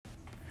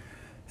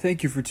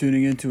Thank you for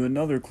tuning in to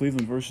another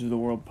Cleveland versus the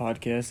World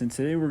podcast, and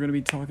today we're going to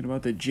be talking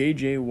about the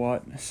J.J.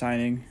 Watt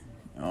signing.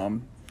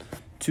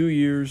 2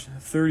 years,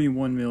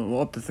 $31 million,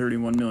 up to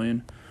 $31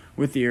 million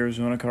with the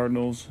Arizona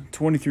Cardinals.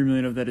 $23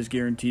 million of that is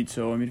guaranteed,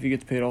 so if he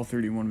gets paid all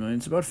 $31 million,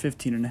 it's about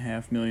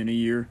 $15.5 million a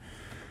year.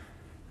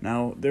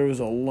 Now, there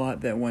was a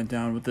lot that went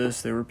down with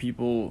this. There were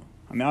people,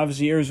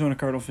 obviously Arizona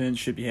Cardinal fans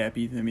should be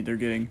happy. They're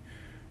getting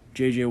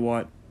J.J.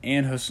 Watt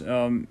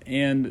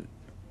and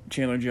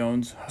Chandler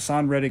Jones.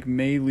 Hassan Reddick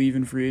may leave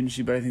in free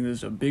agency, but I think this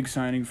is a big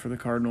signing for the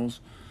Cardinals.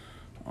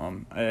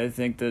 I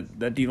think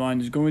that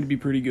D-line is going to be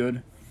pretty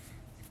good.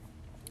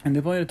 And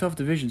they play in a tough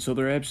division, so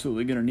they're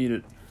absolutely going to need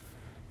it.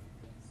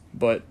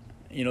 But,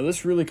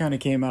 this really kind of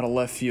came out of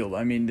left field.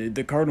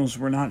 The Cardinals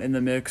were not in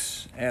the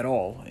mix at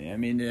all.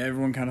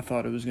 Everyone kind of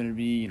thought it was going to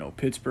be,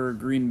 Pittsburgh,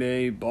 Green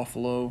Bay,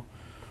 Buffalo,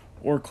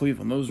 or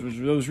Cleveland. Those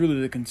was really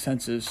the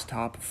consensus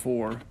top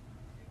four.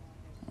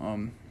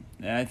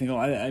 And I think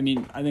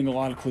a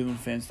lot of Cleveland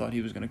fans thought he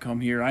was going to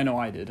come here. I know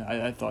I did.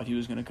 I thought he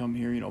was going to come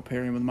here,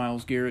 pair him with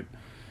Myles Garrett.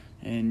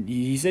 And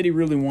he said he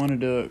really wanted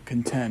to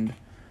contend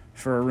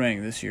for a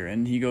ring this year.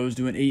 And he goes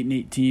to an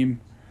 8-8 team.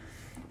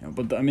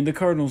 But the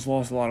Cardinals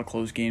lost a lot of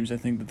close games. I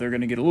think that they're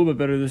going to get a little bit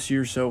better this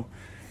year. So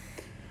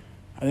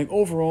I think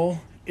overall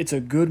it's a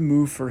good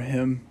move for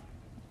him.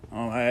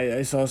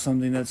 I saw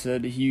something that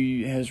said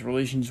he has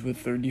relations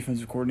with their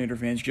defensive coordinator,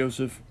 Vance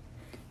Joseph.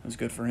 That's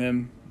good for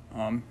him.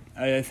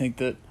 I think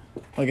that,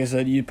 like I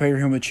said, you pair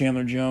him with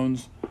Chandler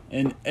Jones.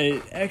 And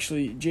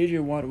actually, J.J.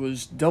 Watt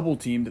was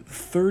double-teamed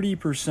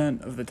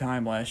 30% of the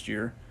time last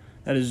year.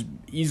 That is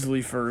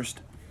easily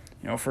first.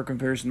 For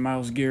comparison,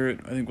 Myles Garrett,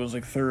 I think, was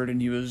like third,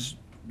 and he was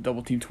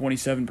double-teamed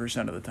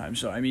 27% of the time.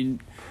 So,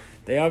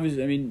 they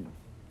obviously,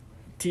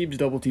 teams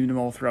double-teamed him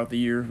all throughout the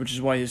year, which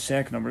is why his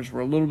sack numbers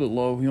were a little bit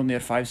low. He only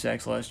had 5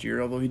 sacks last year,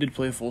 although he did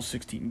play a full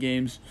 16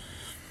 games.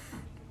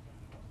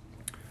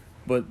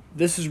 But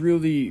this is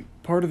really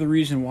part of the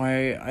reason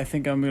why I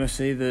think I'm going to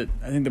say that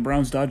I think the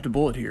Browns dodged a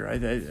bullet here. I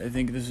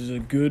think this is a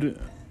good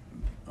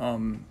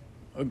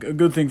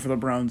thing for the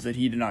Browns that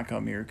he did not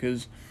come here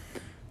because,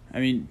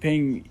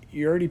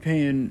 you're already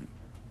paying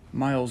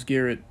Myles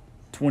Garrett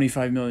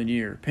 $25 million a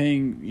year,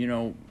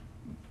 paying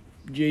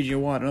J.J.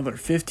 Watt another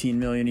 $15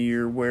 million a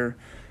year. Where,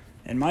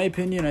 in my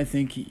opinion, I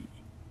think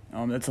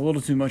that's a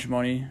little too much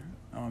money.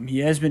 He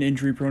has been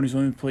injury prone. He's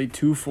only played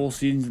 2 full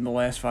seasons in the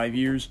last 5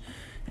 years.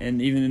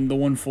 And even in the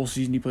 1 full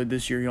season he played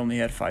this year, he only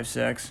had 5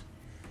 sacks.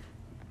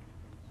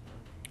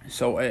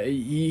 So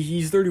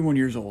he's 31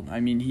 years old.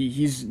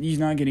 He's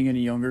not getting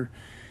any younger.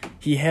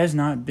 He has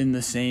not been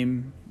the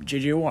same.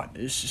 J.J. Watt,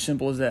 it's as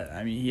simple as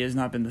that. He has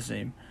not been the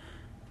same.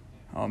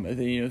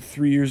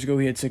 3 years ago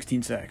he had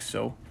 16 sacks.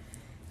 So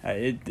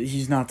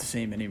he's not the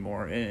same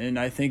anymore. And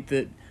I think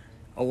that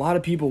a lot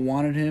of people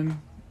wanted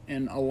him,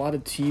 and a lot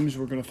of teams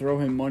were going to throw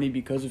him money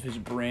because of his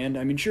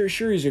brand.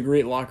 Sure he's a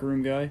great locker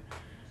room guy.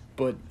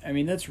 But,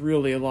 that's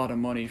really a lot of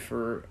money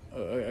for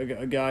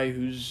a guy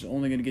who's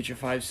only going to get you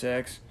 5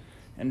 sacks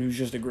and who's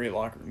just a great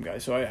locker room guy.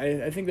 So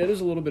I think that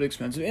is a little bit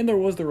expensive. And there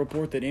was the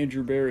report that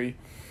Andrew Berry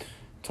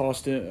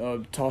tossed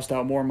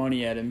out more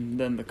money at him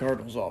than the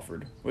Cardinals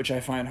offered, which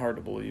I find hard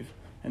to believe.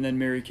 And then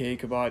Mary Kay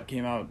Cabot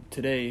came out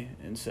today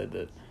and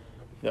said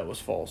that was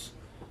false.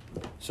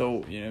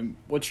 So,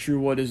 what's true,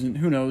 what isn't,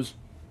 who knows.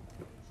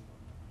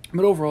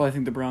 But overall, I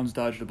think the Browns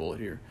dodged a bullet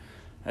here.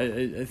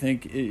 I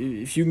think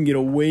if you can get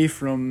away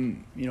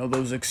from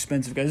those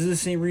expensive guys, this is the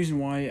same reason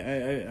why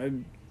I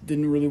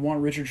didn't really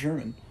want Richard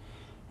Sherman.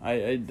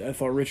 I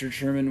thought Richard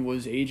Sherman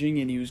was aging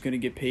and he was going to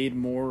get paid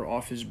more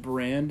off his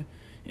brand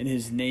and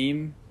his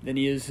name than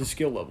he is his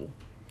skill level.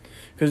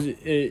 Because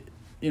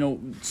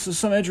so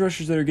some edge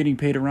rushers that are getting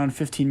paid around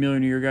 $15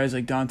 million a year, guys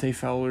like Dante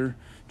Fowler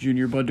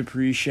Jr., Bud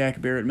Dupree,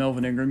 Shaq Barrett,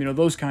 Melvin Ingram,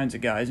 those kinds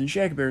of guys, and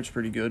Shaq Barrett's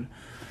pretty good.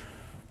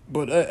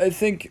 But I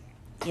think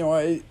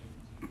a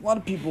lot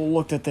of people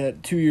looked at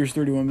that 2 years,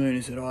 $31 million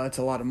and said, oh, that's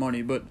a lot of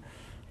money. But,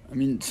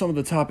 some of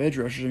the top edge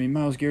rushers,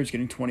 Myles Garrett's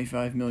getting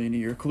 $25 million a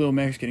year. Khalil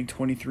Mack's getting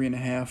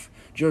 $23.5.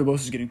 Joey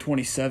Bosa's getting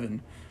 $27.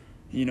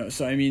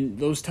 So,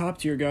 those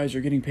top-tier guys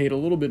are getting paid a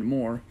little bit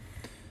more.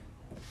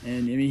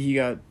 And,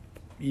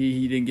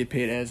 he didn't get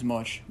paid as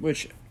much,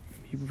 which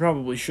he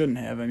probably shouldn't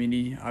have.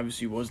 He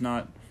obviously was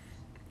not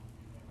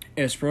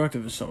as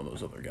productive as some of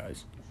those other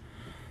guys.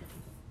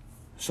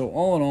 So,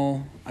 all in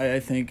all, I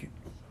think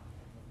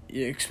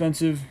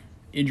expensive,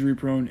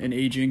 injury-prone, and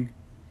aging.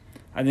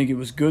 I think it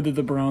was good that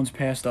the Browns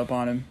passed up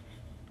on him,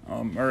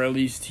 or at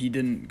least he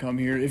didn't come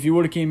here. If he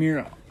would have came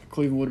here,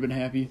 Cleveland would have been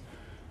happy.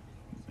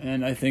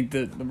 And I think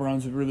that the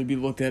Browns would really be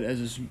looked at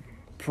as a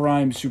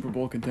prime Super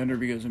Bowl contender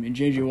because,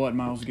 J.J. Watt and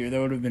Myles Garrett, that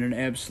would have been an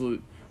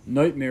absolute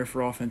nightmare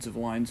for offensive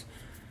lines.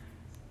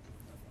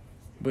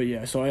 But,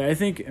 yeah, so I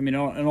think, an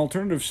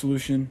alternative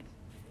solution,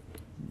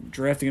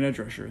 drafting an edge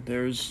rusher.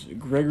 There's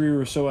Gregory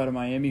Rousseau out of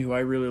Miami, who I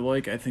really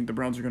like. I think the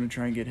Browns are going to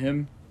try and get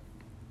him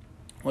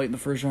late in the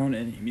first round,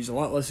 and he's a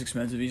lot less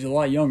expensive. He's a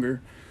lot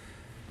younger.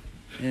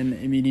 And,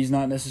 he's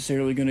not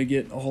necessarily going to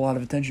get a whole lot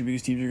of attention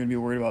because teams are going to be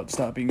worried about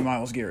stopping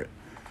Myles Garrett.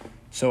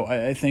 So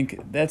I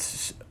think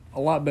that's a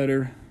lot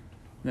better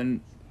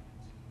than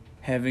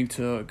having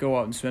to go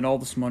out and spend all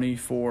this money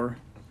for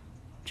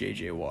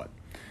J.J. Watt.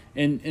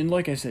 And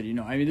like I said,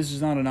 this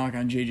is not a knock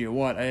on J.J.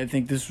 Watt. I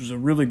think this was a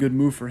really good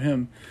move for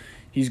him.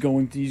 He's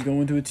going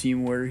to a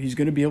team where he's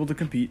going to be able to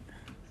compete.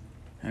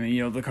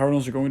 The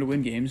Cardinals are going to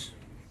win games,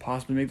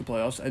 possibly make the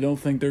playoffs. I don't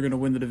think they're going to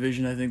win the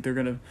division. I think they're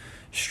going to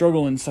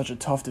struggle in such a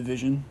tough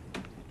division.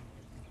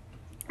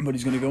 But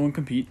he's going to go and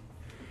compete.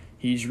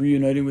 He's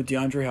reuniting with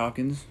DeAndre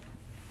Hopkins,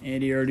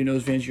 and he already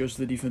knows Vance Joseph,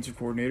 the defensive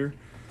coordinator.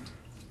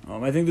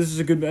 I think this is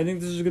a good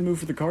move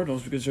for the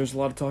Cardinals because there's a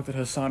lot of talk that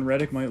Hassan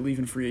Reddick might leave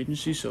in free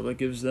agency, so that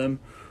gives them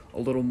a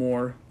little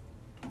more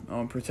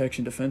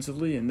protection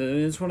defensively, and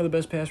it's one of the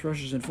best pass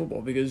rushers in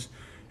football because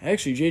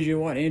actually J.J.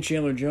 Watt and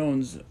Chandler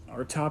Jones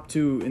are top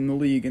two in the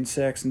league in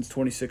sacks since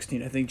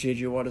 2016. I think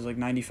J.J. Watt is like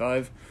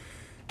 95,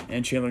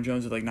 and Chandler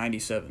Jones is like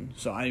 97.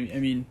 So I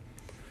mean,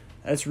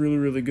 that's really,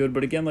 really good.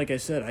 But again, like I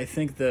said, I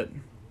think that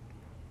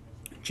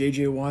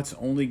J.J. Watt's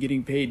only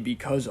getting paid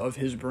because of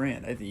his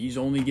brand. I think he's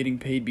only getting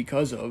paid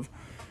because of,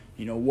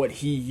 what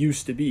he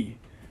used to be.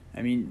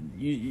 I mean,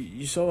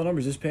 you saw the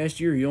numbers this past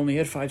year. He only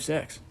had 5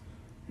 sacks,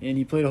 and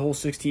he played a whole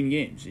 16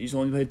 games. He's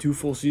only played 2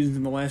 full seasons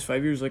in the last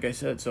 5 years, like I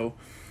said. So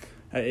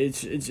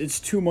it's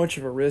too much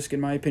of a risk, in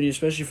my opinion,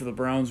 especially for the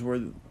Browns, where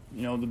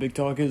the big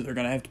talk is they're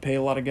going to have to pay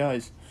a lot of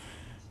guys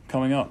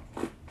coming up.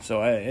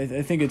 So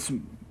I think it's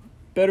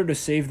better to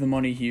save the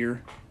money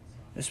here,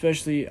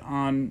 especially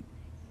on.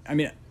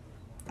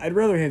 I'd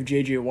rather have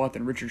J.J. Watt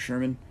than Richard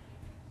Sherman,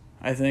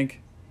 I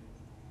think.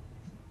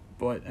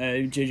 But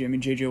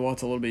J.J.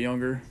 Watt's a little bit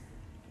younger.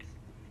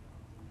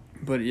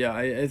 But yeah,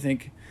 I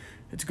think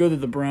it's good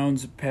that the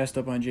Browns passed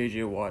up on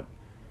J.J. Watt.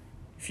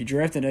 If you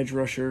draft an edge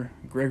rusher,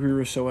 Gregory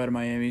Rousseau out of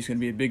Miami is going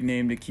to be a big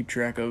name to keep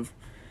track of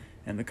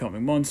in the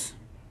coming months.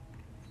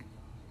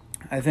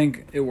 I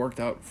think it worked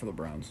out for the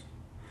Browns.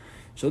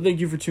 So thank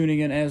you for tuning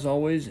in as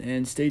always,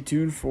 and stay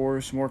tuned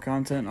for some more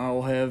content.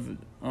 I'll have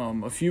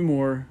a few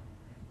more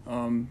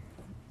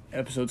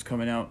episodes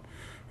coming out.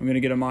 I'm going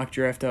to get a mock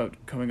draft out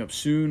coming up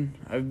soon.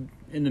 I'm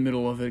in the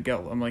middle of it.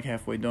 I'm like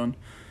halfway done.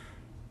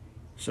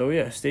 So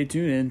yeah, stay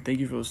tuned and thank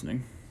you for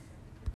listening.